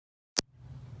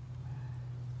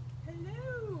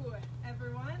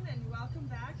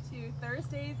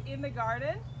Thursdays in the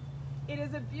garden. It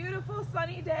is a beautiful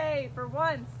sunny day for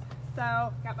once,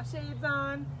 so got my shades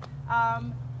on,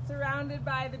 surrounded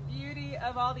by the beauty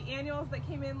of all the annuals that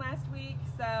came in last week.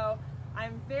 So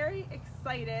I'm very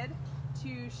excited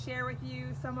to share with you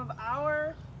some of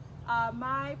our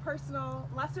my personal,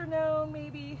 lesser known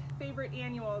maybe, favorite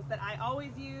annuals that I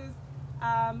always use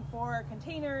for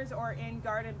containers or in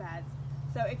garden beds.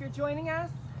 So if you're joining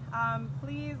us,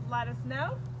 please let us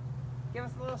know. Give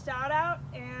us a little shout out,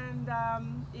 and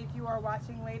if you are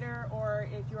watching later or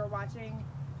if you are watching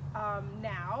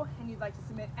now and you'd like to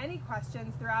submit any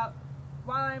questions throughout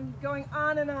while I'm going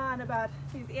on and on about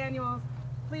these annuals,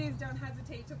 please don't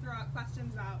hesitate to throw out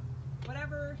questions about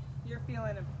whatever you're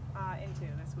feeling into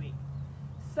this week.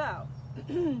 So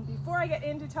before I get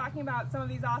into talking about some of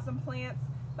these awesome plants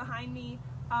behind me,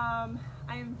 I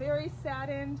am very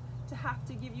saddened to have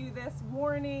to give you this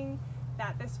warning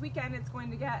that this weekend it's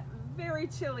going to get very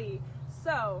chilly.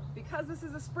 So because this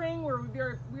is a spring where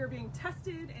we are being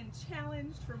tested and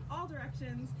challenged from all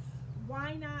directions,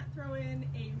 why not throw in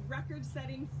a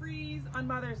record-setting freeze on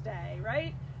Mother's Day,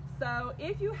 right? So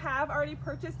if you have already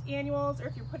purchased annuals or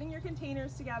if you're putting your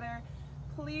containers together,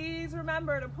 please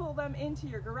remember to pull them into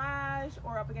your garage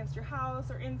or up against your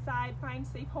house or inside. Find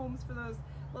safe homes for those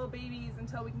little babies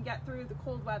until we can get through the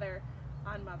cold weather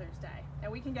on Mother's Day,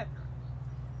 and we can get through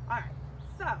it. All right,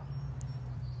 so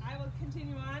I will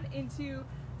continue on into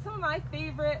some of my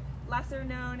favorite lesser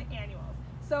known annuals.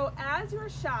 So as you're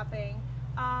shopping,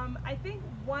 I think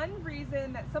one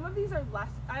reason that some of these are less,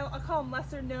 I'll call them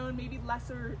lesser known, maybe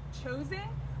lesser chosen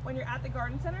when you're at the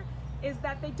garden center, is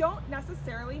that they don't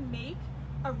necessarily make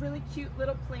a really cute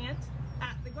little plant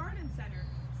at the garden center.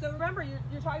 So remember,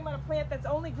 you're talking about a plant that's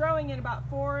only growing in about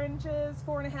 4 inches,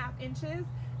 4.5 inches,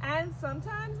 and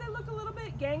sometimes they look a little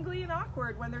bit gangly and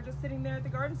awkward when they're just sitting there at the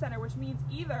garden center, which means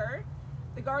either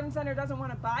the garden center doesn't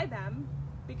want to buy them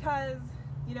because,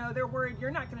 you know, they're worried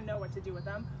you're not going to know what to do with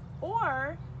them,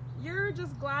 or you're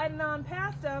just gliding on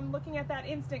past them looking at that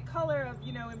instant color of,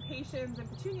 you know, impatiens and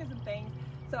petunias and things.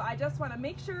 So I just want to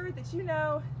make sure that you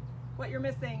know what you're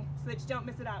missing so that you don't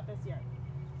miss it out this year.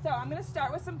 So I'm going to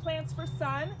start with some plants for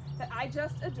sun that I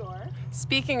just adore.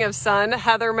 Speaking of sun,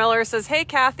 Heather Miller says, "Hey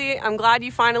Kathy, I'm glad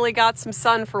you finally got some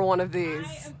sun for one of these."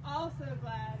 I am also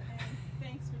glad, and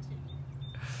thanks for tuning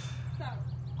in. So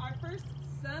our first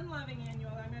sun-loving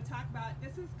annual that I'm going to talk about,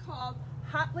 this is called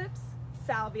Hot Lips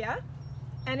Salvia,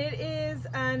 and it is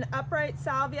an upright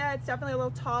salvia. It's definitely a little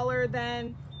taller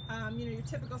than you know, your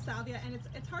typical salvia, and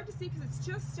it's hard to see because it's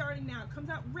just starting now. It comes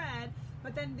out red,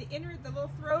 but then the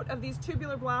little throat of these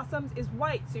tubular blossoms is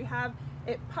white. So you have,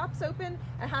 it pops open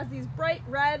and has these bright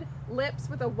red lips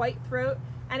with a white throat,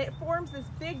 and it forms this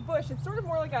big bush. It's sort of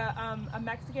more like a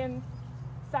Mexican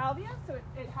salvia, so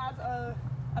it has a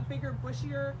bigger,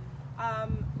 bushier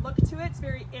look to it. It's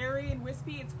very airy and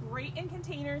wispy. It's great in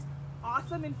containers,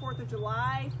 awesome in 4th of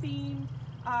July themed,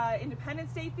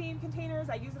 Independence Day themed containers.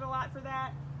 I use it a lot for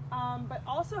that. But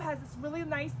also has this really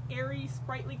nice, airy,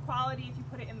 sprightly quality if you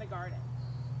put it in the garden.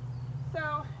 So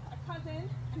a cousin,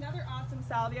 another awesome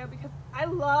salvia, because I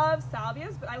love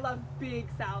salvias, but I love big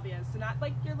salvias. So not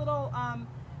like your little,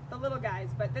 the little guys,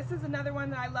 but this is another one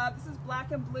that I love. This is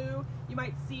black and blue. You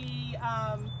might see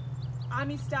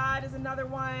Amistad is another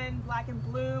one, Black and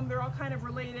Bloom. They're all kind of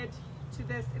related to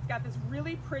this. It's got this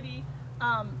really pretty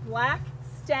black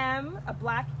stem, a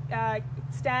black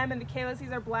stem, and the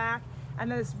calyces are black. And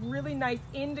then this really nice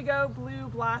indigo blue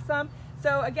blossom.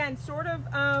 So again, sort of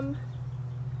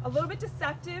a little bit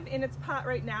deceptive in its pot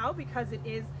right now because it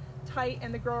is tight,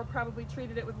 and the grower probably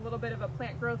treated it with a little bit of a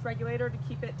plant growth regulator to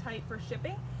keep it tight for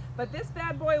shipping. But this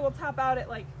bad boy will top out at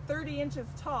like 30 inches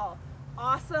tall.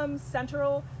 Awesome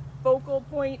central focal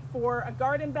point for a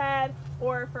garden bed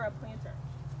or for a planter.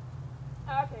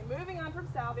 Okay, moving on from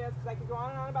salvias, because I could go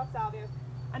on and on about salvias.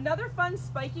 Another fun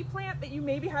spiky plant that you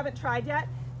maybe haven't tried yet,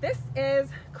 this is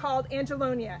called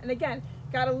Angelonia. And again,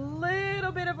 got a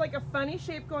little bit of like a funny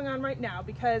shape going on right now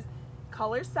because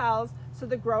color sells, so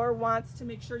the grower wants to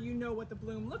make sure you know what the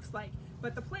bloom looks like.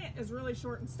 But the plant is really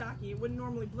short and stocky. It wouldn't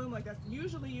normally bloom like this.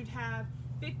 Usually you'd have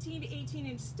 15 to 18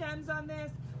 inch stems on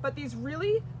this, but these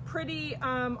really pretty,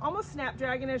 almost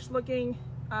snapdragonish looking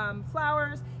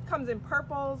flowers. Comes in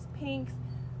purples, pinks,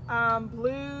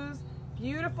 blues.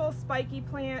 Beautiful spiky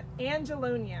plant,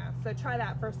 Angelonia. So try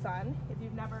that for sun if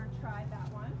you've never tried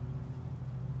that one.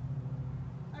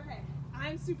 Okay,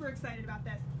 I'm super excited about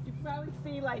this. You can probably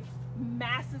see like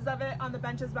masses of it on the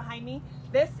benches behind me.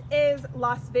 This is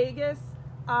Las Vegas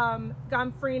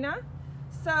Gomphrena.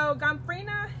 So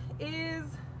Gomphrena is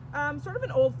sort of an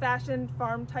old-fashioned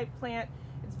farm type plant.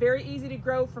 It's very easy to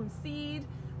grow from seed.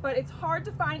 but it's hard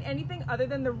to find anything other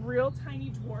than the real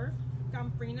tiny dwarf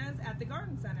Gomphrenias at the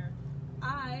garden center.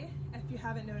 I, if you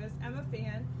haven't noticed, am a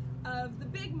fan of the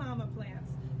big mama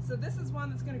plants. So this is one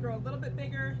that's going to grow a little bit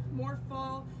bigger, more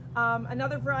full.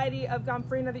 Another variety of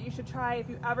Gomphrena that you should try if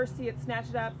you ever see it, snatch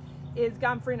it up, is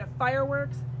Gomphrena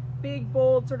Fireworks. Big,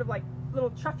 bold, sort of like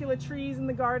little truffula trees in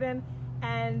the garden,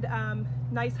 and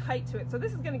nice height to it. So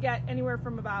this is going to get anywhere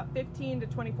from about 15 to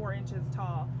 24 inches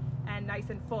tall and nice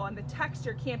and full. And the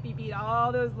texture can't be beat.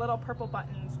 All those little purple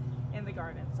buttons in the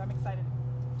garden. So I'm excited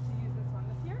to use this one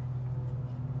this year.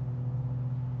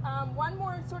 One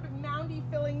more sort of moundy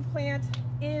filling plant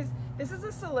is, this is a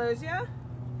celosia,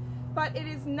 but it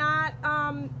is not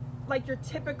like your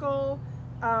typical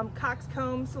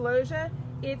coxcomb celosia.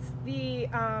 It's the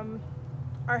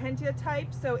Argentea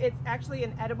type, so it's actually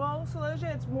an edible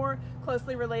celosia. It's more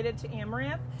closely related to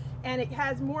amaranth, and it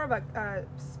has more of a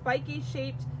spiky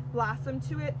shaped blossom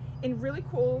to it in really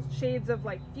cool shades of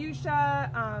like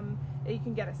fuchsia. You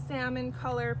can get a salmon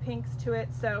color, pinks to it.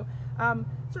 So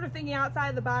sort of thinking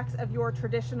outside the box of your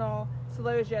traditional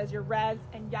celosias, your reds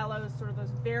and yellows, sort of those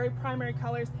very primary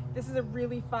colors. This is a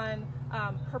really fun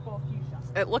purple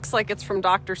fuchsia. It looks like it's from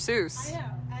Dr. Seuss. I know,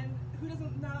 and who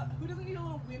doesn't need a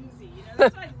little whimsy? You know,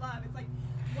 that's what I love. It's like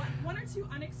one or two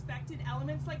unexpected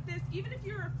elements like this. Even if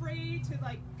you're afraid to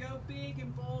like go big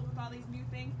and bold with all these new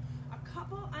things, a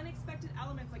couple unexpected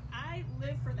elements. Like, I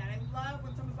live for that. I love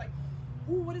when someone's like,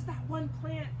 "Ooh, what is that one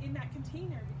plant in that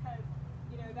container?" Because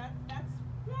you know that's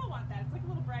we all want that. It's like a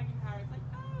little bragging power. It's like,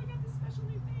 "Oh, I got this special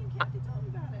new thing. Kathy told me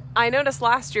about it." I noticed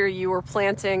last year you were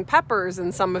planting peppers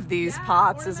in some of these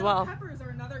pots as well. Peppers are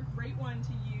another great one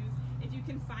to use if you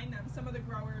can find them. Some of the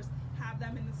growers have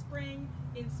them in the spring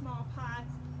in small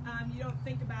pots. You don't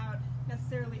think about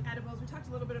necessarily edibles. We talked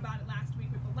a little bit about it last week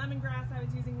with the lemongrass. I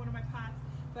was using one of my pots,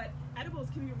 but edibles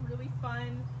can be a really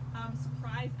fun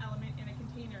surprise element in a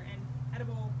container, and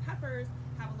edible peppers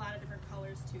have a lot of different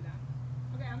colors to them.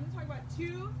 Okay, I'm going to talk about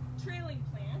two trailing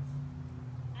plants,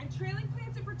 and trailing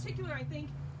plants in particular, I think,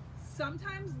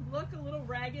 sometimes look a little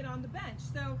ragged on the bench.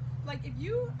 So like if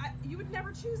you would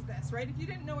never choose this, right? If you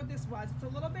didn't know what this was, it's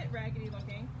a little bit raggedy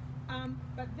looking.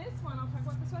 But this one, I'll talk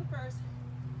about this one first.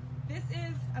 This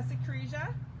is a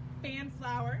Secretia fan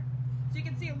flower. So you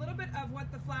can see a little bit of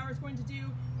what the flower is going to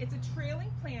do. It's a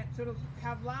trailing plant, so it'll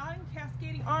have long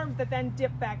cascading arms that then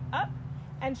dip back up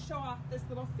and show off this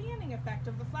little fanning effect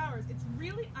of the flowers. It's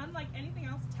really unlike anything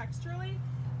else texturally.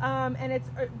 And it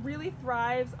really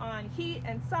thrives on heat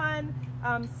and sun.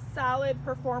 Solid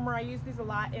performer. I use these a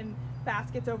lot in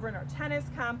baskets over in our tennis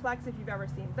complex, if you've ever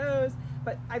seen those.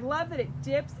 But I love that it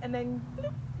dips and then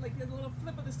bloop, like there's a little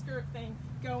flip of the skirt thing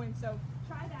going. So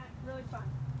try that, really fun.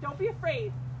 Don't be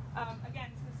afraid. Again,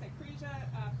 this is a Secretia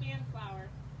fan flower.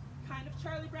 Kind of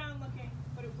Charlie Brown looking,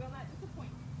 but it will not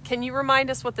disappoint. Can you remind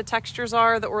us what the textures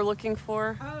are that we're looking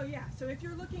for? Oh yeah, so if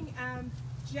you're looking,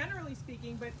 generally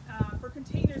speaking, but for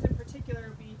containers in particular, it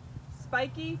would be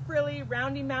spiky, frilly,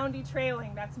 roundy, moundy,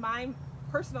 trailing. That's my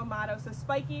personal motto. So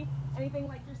spiky, anything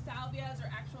like your salvias or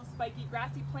actual spiky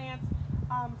grassy plants.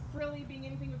 Frilly being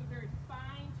anything with a very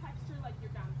fine texture like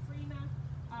your Gomphrena.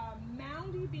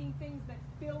 Moundy being things that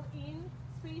fill in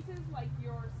spaces like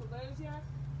your celosia.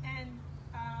 And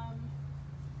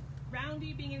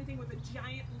roundy being anything with a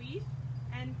giant leaf.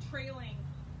 And trailing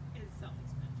is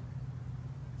self-explanatory.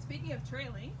 Speaking of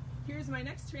trailing, here's my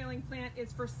next trailing plant.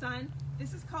 Is for sun.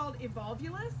 This is called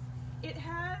Evolvulus. It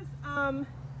has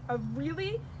a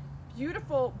really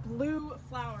beautiful blue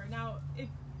flower. Now,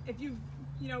 if you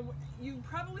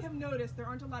probably have noticed there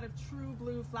aren't a lot of true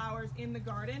blue flowers in the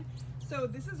garden. So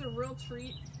this is a real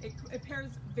treat. It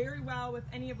pairs very well with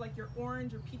any of like your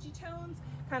orange or peachy tones,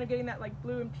 kind of getting that like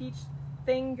blue and peach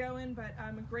thing going. But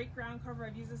a great ground cover.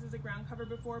 I've used this as a ground cover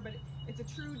before, but it's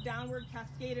a true downward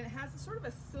cascade, and it has sort of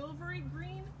a silvery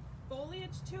green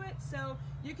foliage to it. So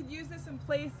you could use this in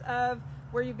place of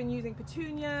where you've been using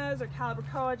petunias or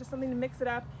calibrachoa, just something to mix it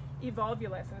up.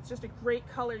 Evolvulus, and it's just a great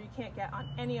color you can't get on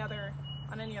any other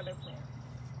plant.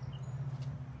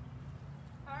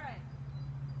 All right,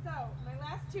 so my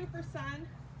last two for sun,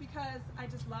 because I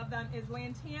just love them, is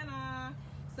lantana.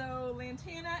 So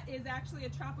lantana is actually a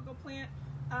tropical plant,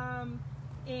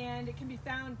 and it can be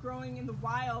found growing in the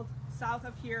wild south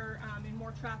of here in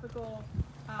more tropical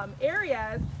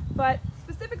areas. But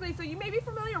specifically, so you may be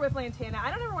familiar with lantana. I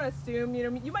don't ever want to assume,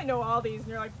 you might know all these and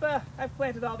you're like, bah, I've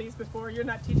planted all these before, you're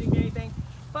not teaching me anything.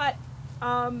 But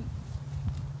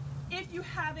if you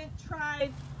haven't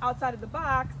tried outside of the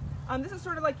box, this is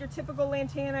sort of like your typical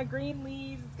lantana, green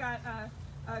leaves. It's got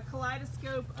a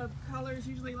kaleidoscope of colors,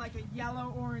 usually like a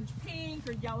yellow, orange, pink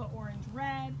or yellow, orange,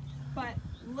 red. But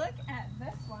look at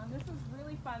this one. This is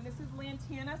really fun. This is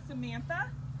Lantana Samantha.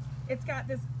 It's got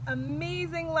this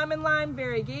amazing lemon lime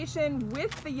variegation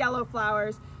with the yellow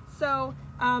flowers. So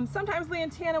sometimes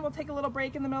Lantana will take a little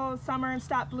break in the middle of the summer and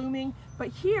stop blooming, but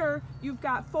here you've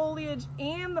got foliage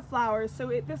and the flowers, so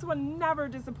this one never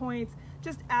disappoints.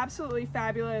 Just absolutely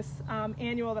fabulous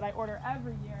annual that I order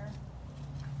every year.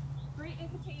 Great in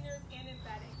containers and in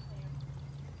bedding plants.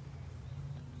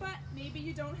 But maybe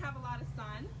you don't have a lot of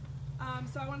sun,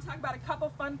 so I want to talk about a couple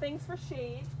fun things for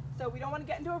shade. So we don't want to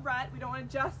get into a rut. We don't want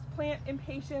to just plant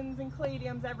impatiens and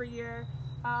caladiums every year.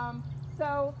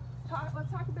 Let's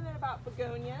talk a minute about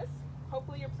begonias.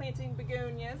 Hopefully you're planting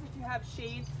begonias if you have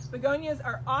shade. Begonias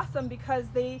are awesome because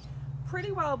they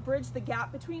pretty well bridge the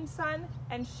gap between sun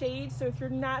and shade. So if you're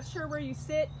not sure where you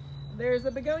sit, there's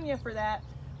a begonia for that.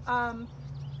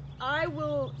 I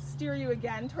will steer you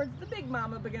again towards the big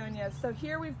mama begonias. So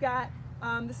here we've got,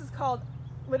 this is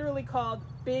literally called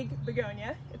Big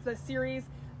Begonia. It's a series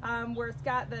where it's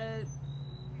got the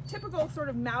typical sort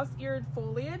of mouse-eared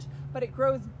foliage, but it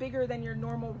grows bigger than your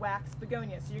normal wax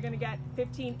begonia. So you're gonna get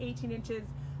 15, 18 inches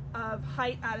of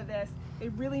height out of this. They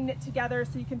really knit together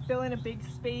so you can fill in a big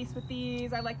space with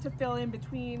these. I like to fill in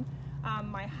between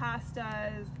my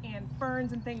hostas and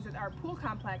ferns and things at our pool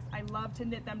complex. I love to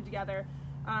knit them together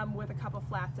with a couple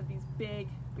flats of these big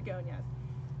begonias.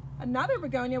 Another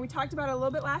begonia we talked about a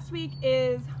little bit last week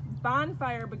is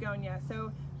bonfire begonia.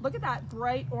 So look at that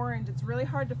bright orange. It's really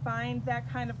hard to find that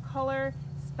kind of color,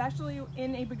 especially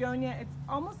in a begonia. It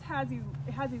has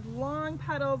these long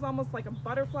petals, almost like a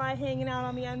butterfly hanging out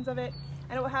on the ends of it,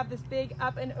 and it will have this big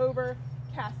up and over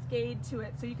cascade to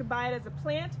it. So you can buy it as a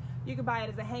plant, you can buy it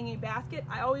as a hanging basket.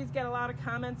 I always get a lot of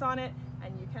comments on it,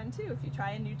 and you can too if you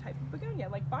try a new type of begonia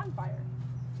like bonfire.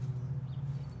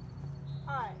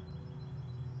 All right.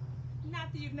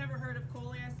 Not that you've never heard of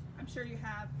coleus, I'm sure you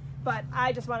have, but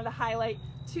I just wanted to highlight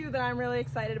two that I'm really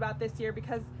excited about this year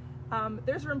because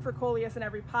there's room for coleus in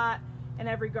every pot and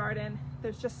every garden.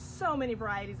 There's just so many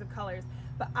varieties of colors,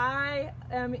 but I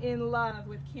am in love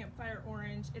with Campfire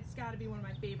Orange. It's got to be one of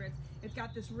my favorites. It's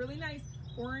got this really nice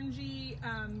orangey,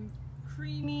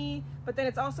 creamy, but then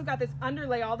it's also got this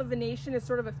underlay. All the venation is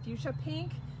sort of a fuchsia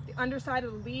pink. The underside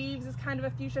of the leaves is kind of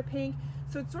a fuchsia pink.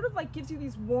 So it sort of like gives you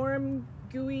these warm,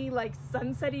 gooey, like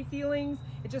sunsetty feelings.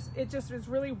 It just is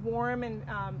really warm and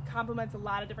complements a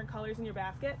lot of different colors in your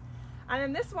basket. And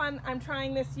then this one I'm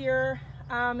trying this year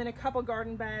in a couple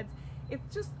garden beds.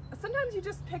 It's just, sometimes you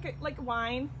just pick it like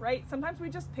wine, right? Sometimes we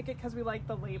just pick it because we like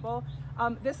the label.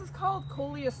 This is called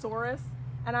Coleosaurus,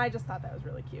 and I just thought that was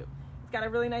really cute. It's got a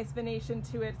really nice venation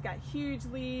to it. It's got huge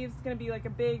leaves. It's gonna be like a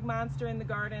big monster in the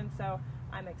garden, so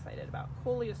I'm excited about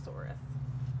Coleosaurus.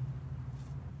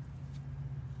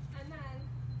 And then,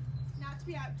 not to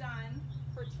be outdone,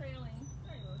 for trailing,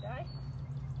 sorry little guy.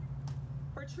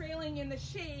 For trailing in the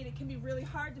shade, it can be really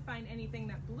hard to find anything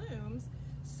that blooms.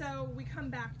 So we come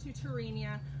back to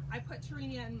Torrania. I put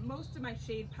Torrania in most of my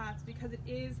shade pots because it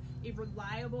is a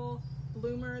reliable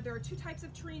bloomer. There are two types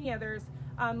of Torrania. There's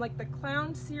like the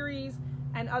Clown series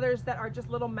and others that are just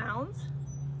little mounds.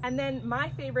 And then my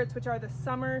favorites, which are the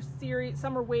Summer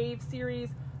Wave series.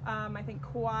 I think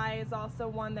Kauai is also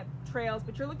one that trails,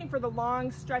 but you're looking for the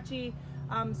long, stretchy,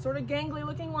 sort of gangly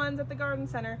looking ones at the garden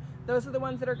center. Those are the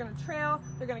ones that are gonna trail.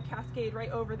 They're gonna cascade right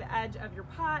over the edge of your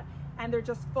pot, and they're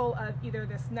just full of either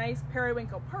this nice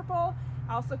periwinkle purple,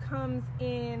 also comes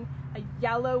in a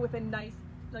yellow with a nice,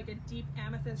 like a deep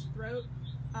amethyst throat,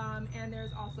 and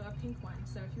there's also a pink one.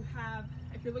 So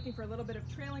if you're looking for a little bit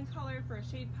of trailing color for a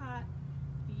shade pot,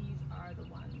 these are the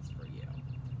ones for you.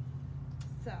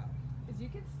 So, as you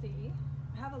can see,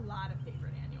 I have a lot of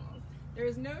favorite annuals. There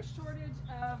is no shortage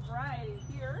of variety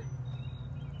here.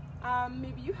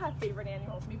 Maybe you have favorite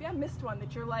annuals. Maybe I missed one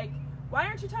that you're like, why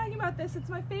aren't you talking about this? It's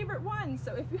my favorite one.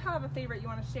 So if you have a favorite you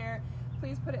want to share,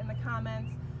 please put it in the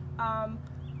comments.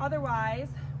 Otherwise,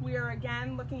 we are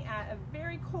again looking at a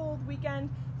very cold weekend.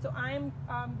 So I'm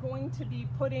going to be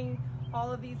putting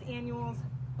all of these annuals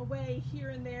away here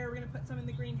and there. We're going to put some in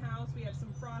the greenhouse. We have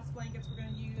some frost blankets we're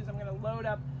going to use. I'm going to load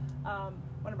up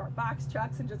one of our box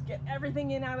trucks and just get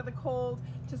everything in out of the cold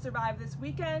to survive this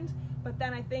weekend. But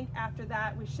then I think after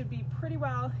that we should be pretty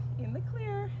well in the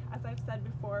clear, as I've said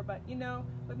before. But you know,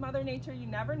 with Mother Nature, you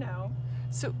never know.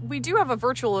 So we do have a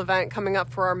virtual event coming up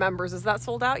for our members. Is that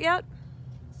sold out yet?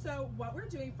 So what we're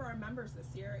doing for our members this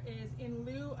year is, in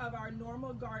lieu of our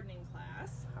normal gardening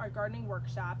class, our gardening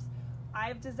workshops,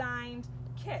 I've designed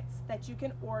kits that you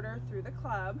can order through the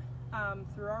club,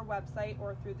 through our website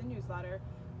or through the newsletter.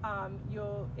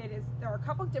 There are a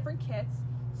couple different kits.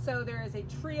 So there is a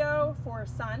trio for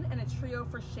sun and a trio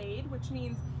for shade, which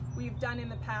means we've done in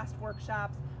the past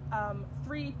workshops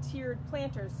 3-tiered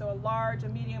planters, so a large, a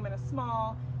medium, and a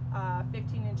small,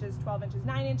 15 inches, 12 inches,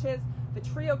 9 inches. The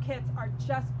trio kits are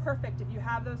just perfect if you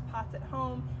have those pots at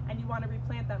home and you want to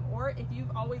replant them, or if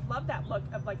you've always loved that look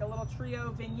of like a little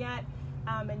trio vignette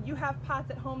and you have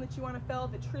pots at home that you want to fill.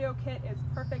 The trio kit is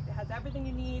perfect. It has everything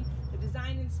you need, the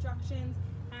design instructions,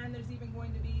 and there's even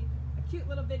going to be a cute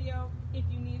little video if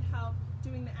you need help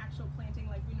doing the actual planting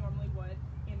like we normally would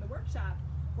in the workshop.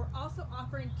 We're also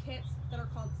offering kits that are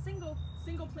called single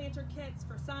planter kits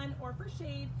for sun or for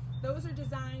shade. Those are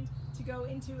designed to go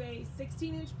into a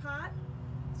 16-inch pot.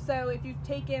 So if you've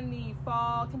taken the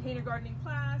fall container gardening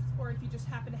class, or if you just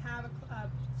happen to have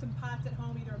some pots at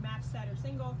home, either a match set or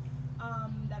single,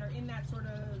 that are in that sort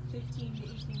of 15 to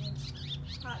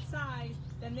 18-inch pot size,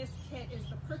 then this kit is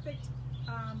the perfect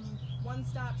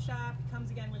one-stop shop. It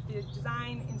comes again with the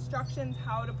design instructions,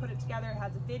 how to put it together. It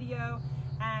has a video,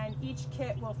 and each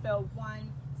kit will fill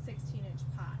one 16-inch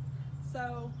pot.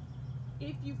 So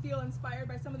if you feel inspired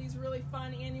by some of these really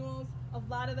fun annuals, a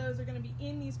lot of those are going to be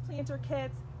in these planter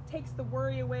kits. Takes the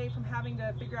worry away from having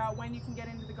to figure out when you can get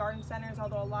into the garden centers,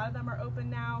 although a lot of them are open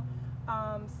now.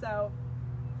 So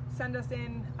send us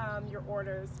in your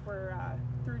orders for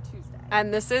through Tuesday.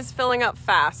 And this is filling up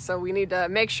fast, so we need to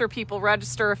make sure people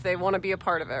register if they want to be a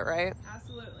part of it, right?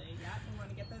 Absolutely, yeah. We want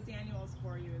to get those annuals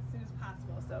for you as soon as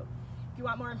possible. So if you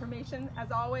want more information,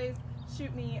 as always,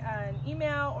 shoot me an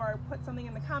email or put something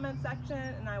in the comments section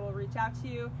and I will reach out to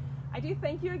you. I do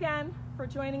thank you again for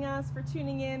joining us, for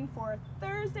tuning in for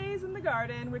Thursdays in the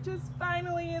Garden, which is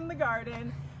finally in the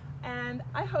garden. And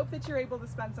I hope that you're able to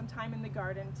spend some time in the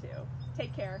garden too.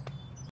 Take care.